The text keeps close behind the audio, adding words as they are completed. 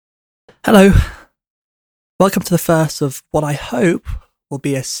Hello. Welcome to the first of what I hope will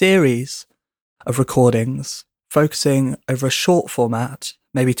be a series of recordings focusing over a short format,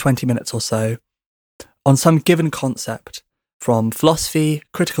 maybe 20 minutes or so, on some given concept from philosophy,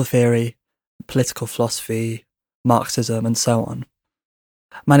 critical theory, political philosophy, Marxism, and so on.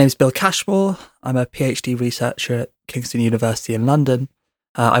 My name is Bill Cashmore. I'm a PhD researcher at Kingston University in London.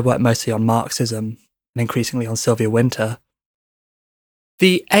 I work mostly on Marxism and increasingly on Sylvia Wynter.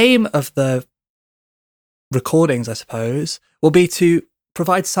 The aim of the recordings, I suppose, will be to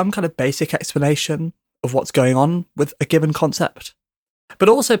provide some kind of basic explanation of what's going on with a given concept, but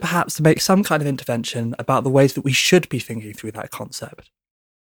also perhaps to make some kind of intervention about the ways that we should be thinking through that concept.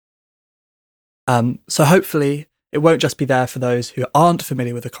 So hopefully it won't just be there for those who aren't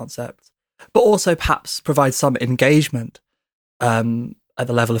familiar with the concept, but also perhaps provide some engagement at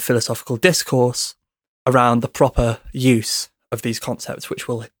the level of philosophical discourse around the proper use of these concepts, which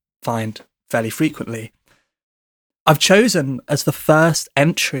we'll find fairly frequently. I've chosen as the first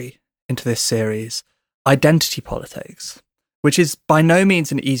entry into this series identity politics, which is by no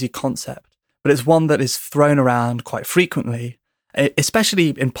means an easy concept, but it's one that is thrown around quite frequently, especially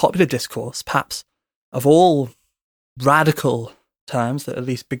in popular discourse, perhaps of all radical terms that at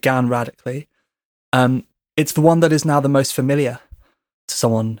least began radically. It's the one that is now the most familiar to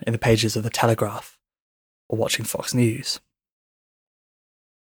someone in the pages of The Telegraph or watching Fox News.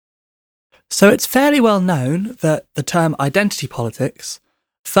 So it's fairly well known that the term identity politics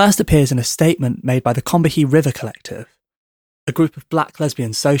first appears in a statement made by the Combahee River Collective, a group of black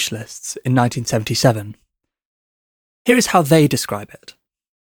lesbian socialists, in 1977. Here is how they describe it.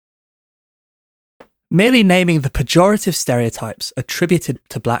 Merely naming the pejorative stereotypes attributed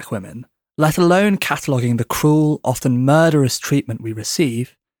to black women, let alone cataloguing the cruel, often murderous treatment we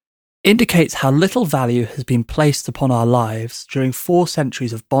receive, indicates how little value has been placed upon our lives during 4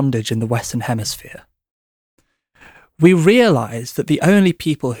 centuries of bondage in the Western Hemisphere. We realise that the only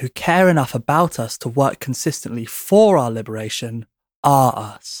people who care enough about us to work consistently for our liberation are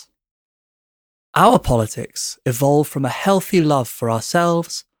us. Our politics evolve from a healthy love for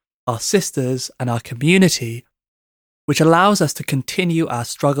ourselves, our sisters, and our community, which allows us to continue our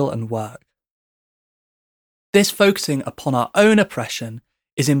struggle and work. This focusing upon our own oppression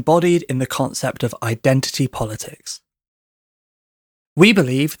is embodied in the concept of identity politics. We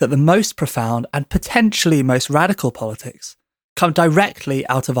believe that the most profound and potentially most radical politics come directly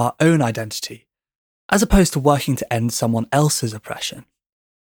out of our own identity, as opposed to working to end someone else's oppression.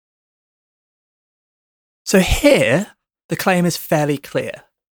 So here, the claim is fairly clear,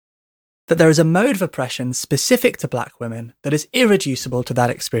 that there is a mode of oppression specific to black women that is irreducible to that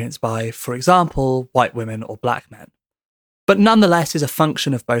experienced by, for example, white women or black men, but nonetheless is a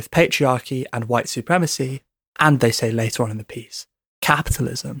function of both patriarchy and white supremacy, and they say later on in the piece,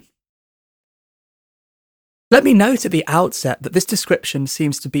 capitalism. Let me note at the outset that this description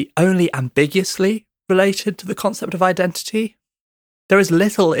seems to be only ambiguously related to the concept of identity. There is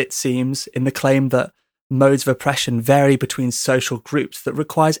little, it seems, in the claim that modes of oppression vary between social groups that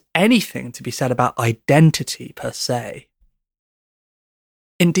requires anything to be said about identity per se.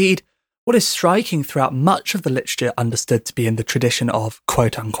 Indeed, what is striking throughout much of the literature understood to be in the tradition of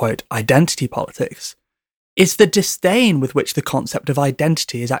quote-unquote identity politics is the disdain with which the concept of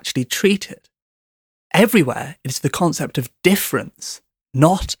identity is actually treated. Everywhere, it is the concept of difference,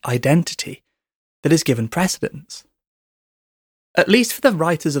 not identity, that is given precedence. At least for the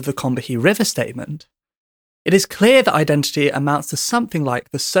writers of the Combahee River Statement, it is clear that identity amounts to something like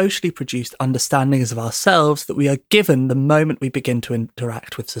the socially produced understandings of ourselves that we are given the moment we begin to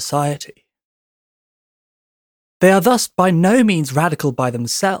interact with society. They are thus by no means radical by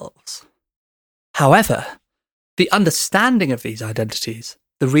themselves. However, the understanding of these identities,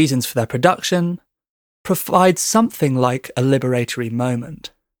 the reasons for their production, provides something like a liberatory moment.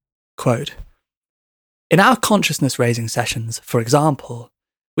 Quote, "In our consciousness-raising sessions, for example,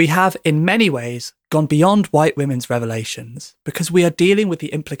 we have in many ways gone beyond white women's revelations because we are dealing with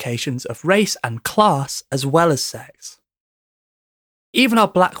the implications of race and class as well as sex. Even our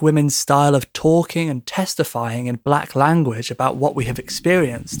black women's style of talking and testifying in black language about what we have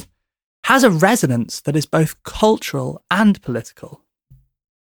experienced has a resonance that is both cultural and political.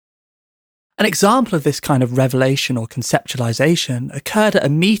 An example of this kind of revelation or conceptualization occurred at a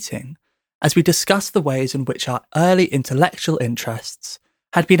meeting as we discussed the ways in which our early intellectual interests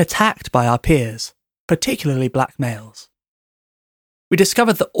had been attacked by our peers, particularly black males. We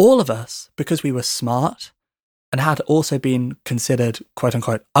discovered that all of us, because we were smart and had also been considered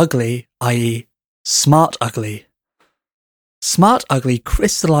quote-unquote ugly, i.e. smart ugly. Smart ugly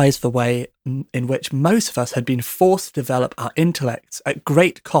crystallized the way in which most of us had been forced to develop our intellects at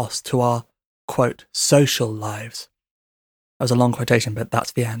great cost to our, quote, social lives. That was a long quotation, but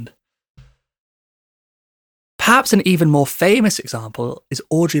that's the end. Perhaps an even more famous example is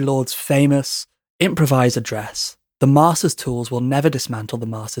Audre Lorde's famous improvised address, "The master's tools will never dismantle the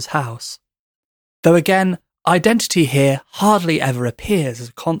master's house." Though again, identity here hardly ever appears as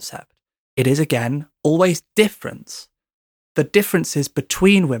a concept. It is again always difference. The differences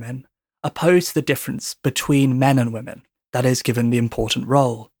between women opposed to the difference between men and women, that is, given the important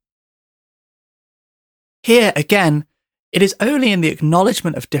role. Here again, it is only in the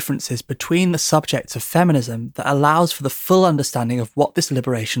acknowledgement of differences between the subjects of feminism that allows for the full understanding of what this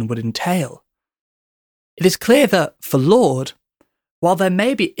liberation would entail. It is clear that, for Lorde, while there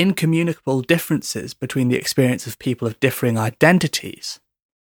may be incommunicable differences between the experience of people of differing identities,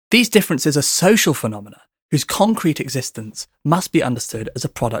 these differences are social phenomena whose concrete existence must be understood as a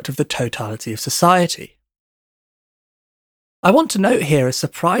product of the totality of society. I want to note here a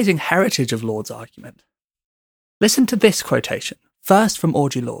surprising heritage of Lorde's argument. Listen to this quotation, first from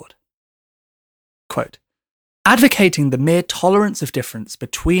Audre Lorde. Quote, "Advocating the mere tolerance of difference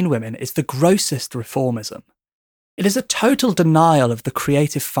between women is the grossest reformism. It is a total denial of the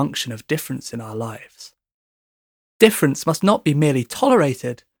creative function of difference in our lives. Difference must not be merely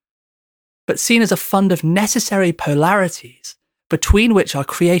tolerated, but seen as a fund of necessary polarities between which our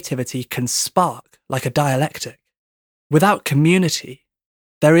creativity can spark like a dialectic. Without community,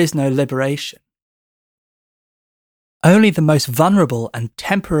 there is no liberation. Only the most vulnerable and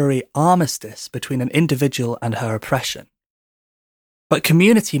temporary armistice between an individual and her oppression. But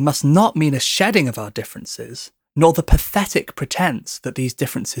community must not mean a shedding of our differences, nor the pathetic pretense that these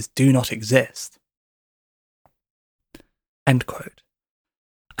differences do not exist." End quote.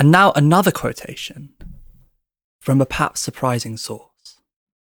 And now another quotation from a perhaps surprising source.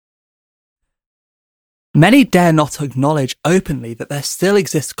 "Many dare not acknowledge openly that there still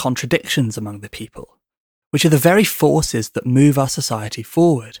exist contradictions among the people, which are the very forces that move our society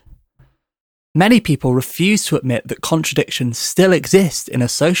forward. Many people refuse to admit that contradictions still exist in a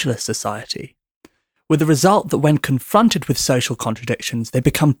socialist society, with the result that when confronted with social contradictions, they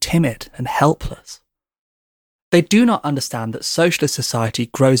become timid and helpless. They do not understand that socialist society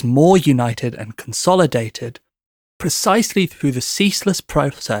grows more united and consolidated precisely through the ceaseless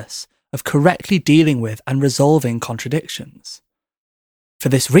process of correctly dealing with and resolving contradictions. For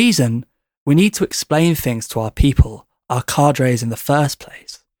this reason, we need to explain things to our people, our cadres in the first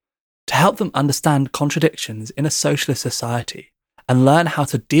place, to help them understand contradictions in a socialist society and learn how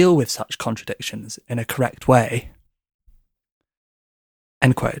to deal with such contradictions in a correct way."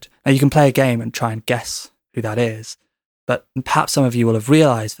 End quote. Now you can play a game and try and guess who that is, but perhaps some of you will have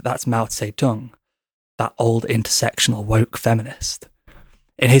realised that that's Mao Zedong, that old intersectional woke feminist,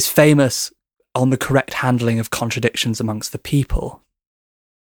 in his famous On the Correct Handling of Contradictions Amongst the People.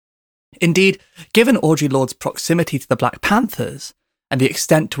 Indeed, given Audre Lorde's proximity to the Black Panthers, and the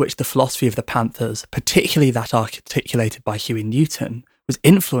extent to which the philosophy of the Panthers, particularly that articulated by Huey Newton, was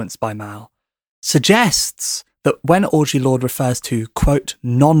influenced by Mao, suggests that when Audre Lorde refers to, quote,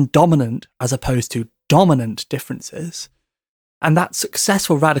 non-dominant as opposed to dominant differences, and that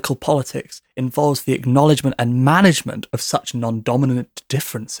successful radical politics involves the acknowledgement and management of such non-dominant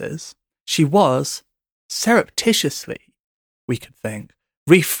differences, she was, surreptitiously, we could think,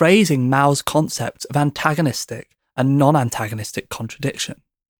 rephrasing Mao's concept of antagonistic and non-antagonistic contradiction,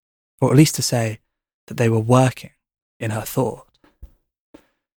 or at least to say that they were working in her thought.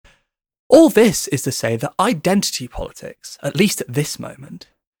 All this is to say that identity politics, at least at this moment,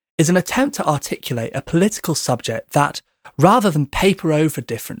 is an attempt to articulate a political subject that, rather than paper over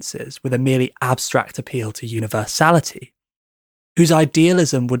differences with a merely abstract appeal to universality, whose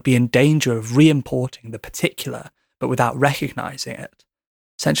idealism would be in danger of re-importing the particular but without recognising it,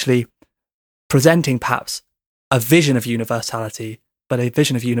 essentially presenting perhaps a vision of universality, but a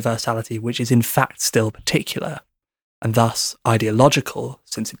vision of universality which is in fact still particular, and thus ideological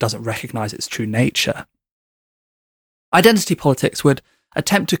since it doesn't recognise its true nature. Identity politics would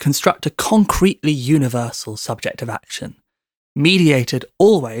attempt to construct a concretely universal subject of action, mediated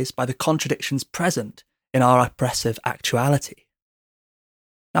always by the contradictions present in our oppressive actuality.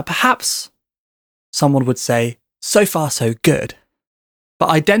 Now perhaps someone would say, so far so good, but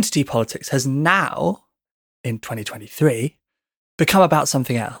identity politics has now, in 2023, become about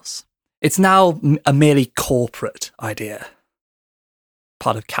something else. It's now a merely corporate idea,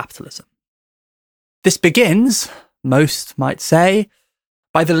 part of capitalism. This begins, most might say,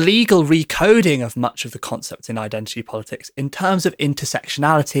 by the legal recoding of much of the concepts in identity politics in terms of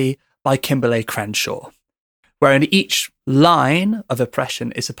intersectionality by Kimberlé Crenshaw, wherein each line of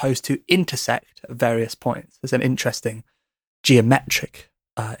oppression is supposed to intersect at various points. There's an interesting geometric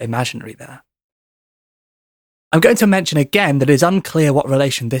imaginary there. I'm going to mention again that it is unclear what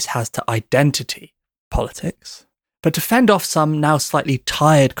relation this has to identity politics, but to fend off some now slightly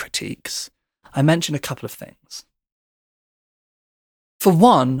tired critiques, I mention a couple of things. For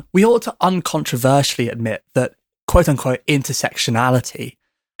one, we ought to uncontroversially admit that quote-unquote intersectionality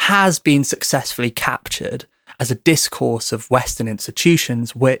has been successfully captured as a discourse of Western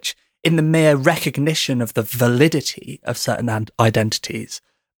institutions which, in the mere recognition of the validity of certain identities,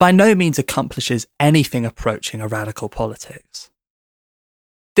 by no means accomplishes anything approaching a radical politics.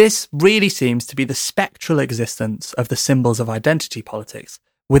 This really seems to be the spectral existence of the symbols of identity politics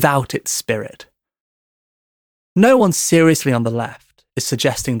without its spirit. No one seriously on the left is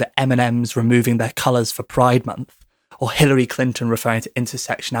suggesting that M&M's removing their colours for Pride Month, or Hillary Clinton referring to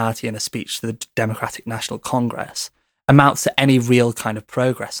intersectionality in a speech to the Democratic National Congress, amounts to any real kind of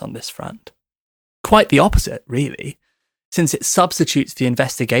progress on this front. Quite the opposite, really, since it substitutes the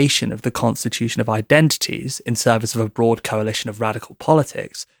investigation of the constitution of identities in service of a broad coalition of radical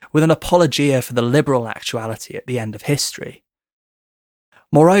politics with an apologia for the liberal actuality at the end of history.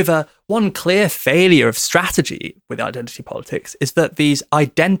 Moreover, one clear failure of strategy with identity politics is that these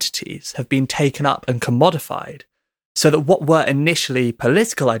identities have been taken up and commodified, so that what were initially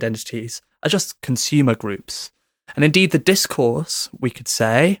political identities are just consumer groups. And indeed, the discourse, we could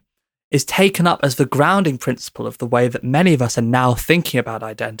say, is taken up as the grounding principle of the way that many of us are now thinking about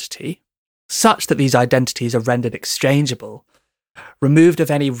identity, such that these identities are rendered exchangeable, removed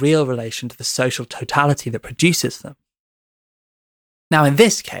of any real relation to the social totality that produces them. Now, in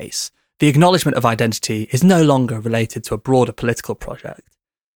this case, the acknowledgement of identity is no longer related to a broader political project,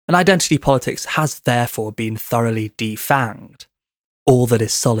 and identity politics has therefore been thoroughly defanged. All that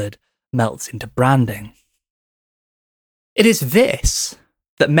is solid melts into branding. It is this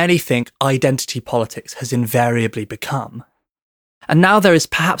that many think identity politics has invariably become. And now there is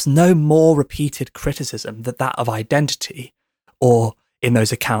perhaps no more repeated criticism than that of identity, or, in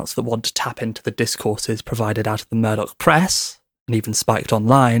those accounts that want to tap into the discourses provided out of the Murdoch press, and even spiked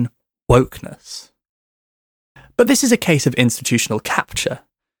online, wokeness. But this is a case of institutional capture,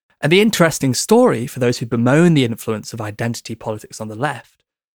 and the interesting story for those who bemoan the influence of identity politics on the left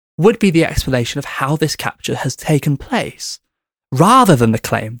would be the explanation of how this capture has taken place, rather than the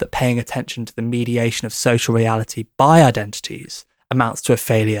claim that paying attention to the mediation of social reality by identities amounts to a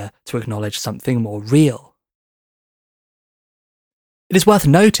failure to acknowledge something more real. It is worth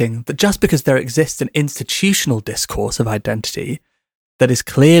noting that just because there exists an institutional discourse of identity that is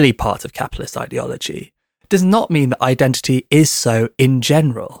clearly part of capitalist ideology, does not mean that identity is so in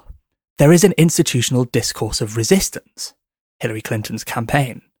general. There is an institutional discourse of resistance, Hillary Clinton's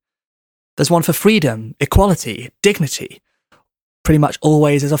campaign. There's one for freedom, equality, dignity, pretty much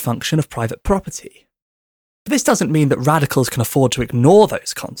always as a function of private property. But this doesn't mean that radicals can afford to ignore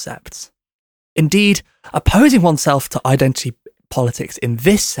those concepts. Indeed, opposing oneself to identity politics in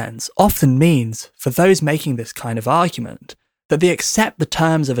this sense often means, for those making this kind of argument, that they accept the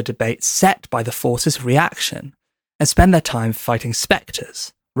terms of a debate set by the forces of reaction and spend their time fighting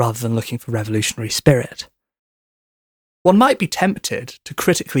spectres rather than looking for revolutionary spirit. One might be tempted to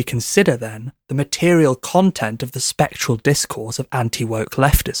critically consider, then, the material content of the spectral discourse of anti-woke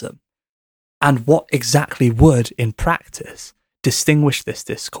leftism, and what exactly would, in practice, distinguish this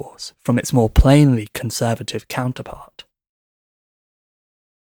discourse from its more plainly conservative counterpart.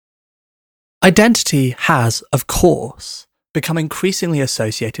 Identity has, of course, become increasingly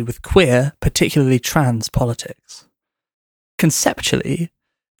associated with queer, particularly trans politics. Conceptually,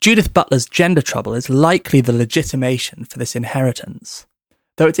 Judith Butler's Gender Trouble is likely the legitimation for this inheritance,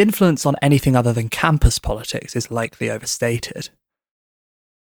 though its influence on anything other than campus politics is likely overstated.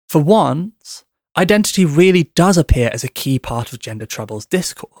 For once, identity really does appear as a key part of Gender Trouble's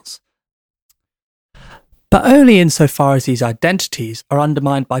discourse, but only insofar as these identities are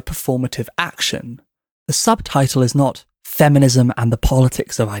undermined by performative action. The subtitle is not Feminism and the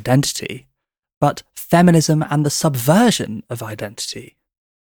Politics of Identity, but Feminism and the Subversion of Identity.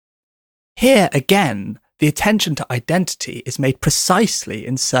 Here, again, the attention to identity is made precisely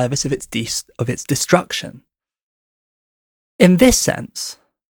in service of its destruction. In this sense,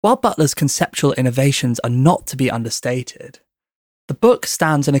 while Butler's conceptual innovations are not to be understated, the book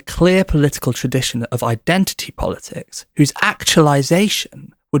stands in a clear political tradition of identity politics whose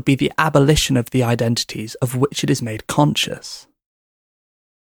actualization would be the abolition of the identities of which it is made conscious.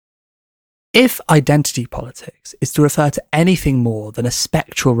 If identity politics is to refer to anything more than a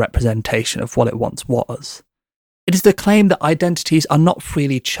spectral representation of what it once was, it is the claim that identities are not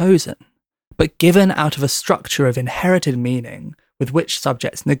freely chosen, but given out of a structure of inherited meaning with which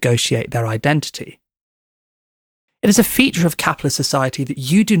subjects negotiate their identity. It is a feature of capitalist society that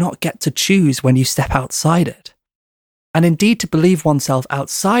you do not get to choose when you step outside it. And indeed, to believe oneself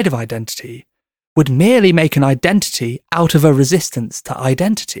outside of identity would merely make an identity out of a resistance to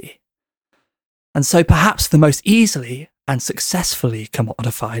identity. And so perhaps the most easily and successfully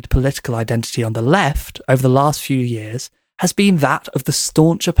commodified political identity on the left over the last few years has been that of the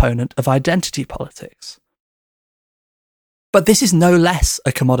staunch opponent of identity politics. But this is no less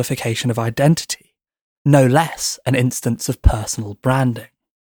a commodification of identity, no less an instance of personal branding.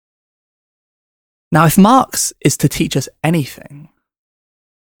 Now, if Marx is to teach us anything,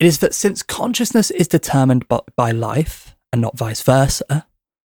 it is that since consciousness is determined by life and not vice versa,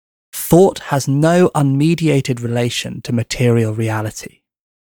 thought has no unmediated relation to material reality.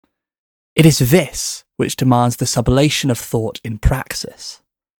 It is this which demands the sublation of thought in praxis,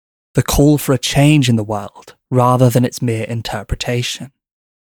 the call for a change in the world rather than its mere interpretation.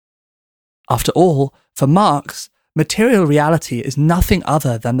 After all, for Marx, material reality is nothing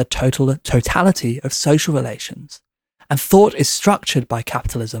other than the totality of social relations, and thought is structured by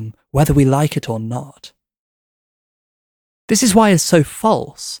capitalism whether we like it or not. This is why it is so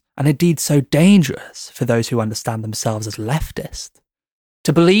false, and indeed so dangerous for those who understand themselves as leftist,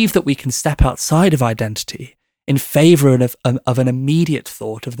 to believe that we can step outside of identity in favour of an immediate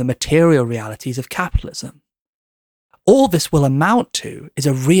thought of the material realities of capitalism. All this will amount to is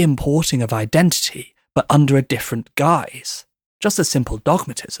a re-importing of identity, but under a different guise, just a simple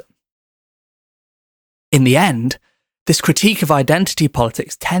dogmatism. In the end, this critique of identity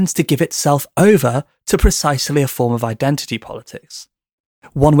politics tends to give itself over to precisely a form of identity politics,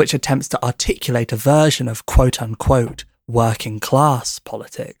 one which attempts to articulate a version of quote-unquote working class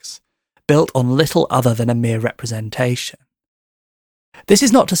politics, built on little other than a mere representation. This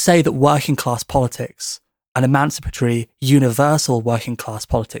is not to say that working class politics, an emancipatory, universal working class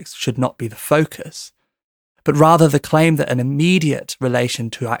politics, should not be the focus, but rather the claim that an immediate relation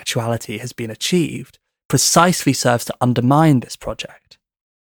to actuality has been achieved precisely serves to undermine this project.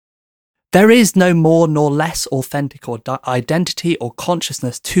 There is no more nor less authentic or identity or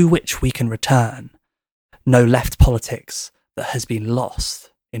consciousness to which we can return, no left politics that has been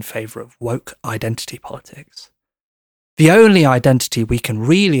lost in favour of woke identity politics. The only identity we can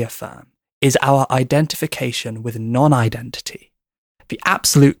really affirm is our identification with non-identity. The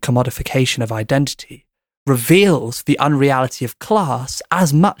absolute commodification of identity reveals the unreality of class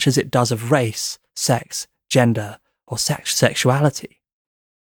as much as it does of race, sex, gender, or sexuality.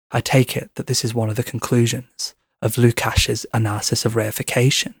 I take it that this is one of the conclusions of Lukács's analysis of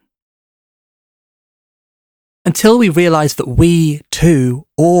reification. Until we realise that we, too,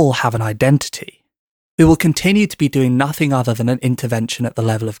 all have an identity, we will continue to be doing nothing other than an intervention at the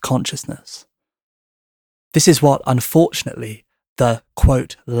level of consciousness. This is what, unfortunately, the,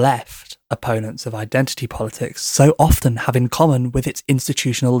 quote, left opponents of identity politics so often have in common with its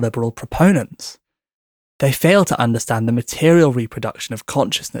institutional liberal proponents. They fail to understand the material reproduction of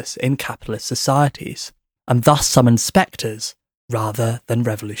consciousness in capitalist societies, and thus summon spectres rather than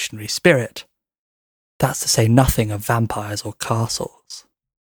revolutionary spirit. That's to say nothing of vampires or castles.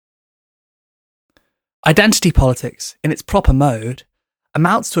 Identity politics, in its proper mode,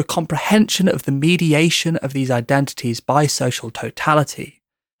 amounts to a comprehension of the mediation of these identities by social totality,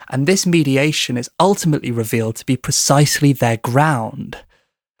 and this mediation is ultimately revealed to be precisely their ground.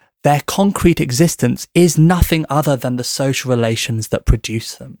 Their concrete existence is nothing other than the social relations that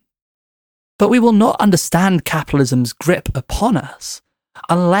produce them. But we will not understand capitalism's grip upon us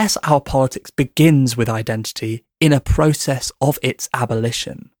unless our politics begins with identity in a process of its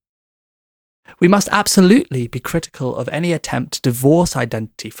abolition. We must absolutely be critical of any attempt to divorce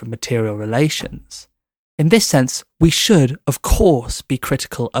identity from material relations. In this sense, we should, of course, be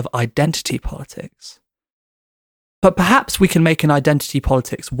critical of identity politics. But perhaps we can make an identity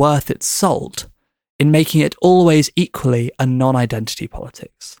politics worth its salt in making it always equally a non-identity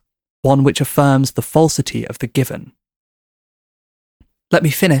politics, one which affirms the falsity of the given. Let me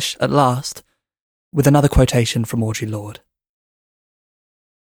finish, at last, with another quotation from Audre Lorde.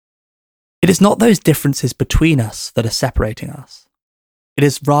 It is not those differences between us that are separating us. It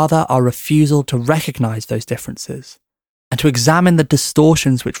is rather our refusal to recognise those differences and to examine the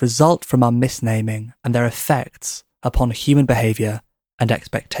distortions which result from our misnaming and their effects upon human behaviour and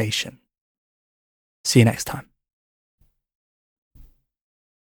expectation. See you next time.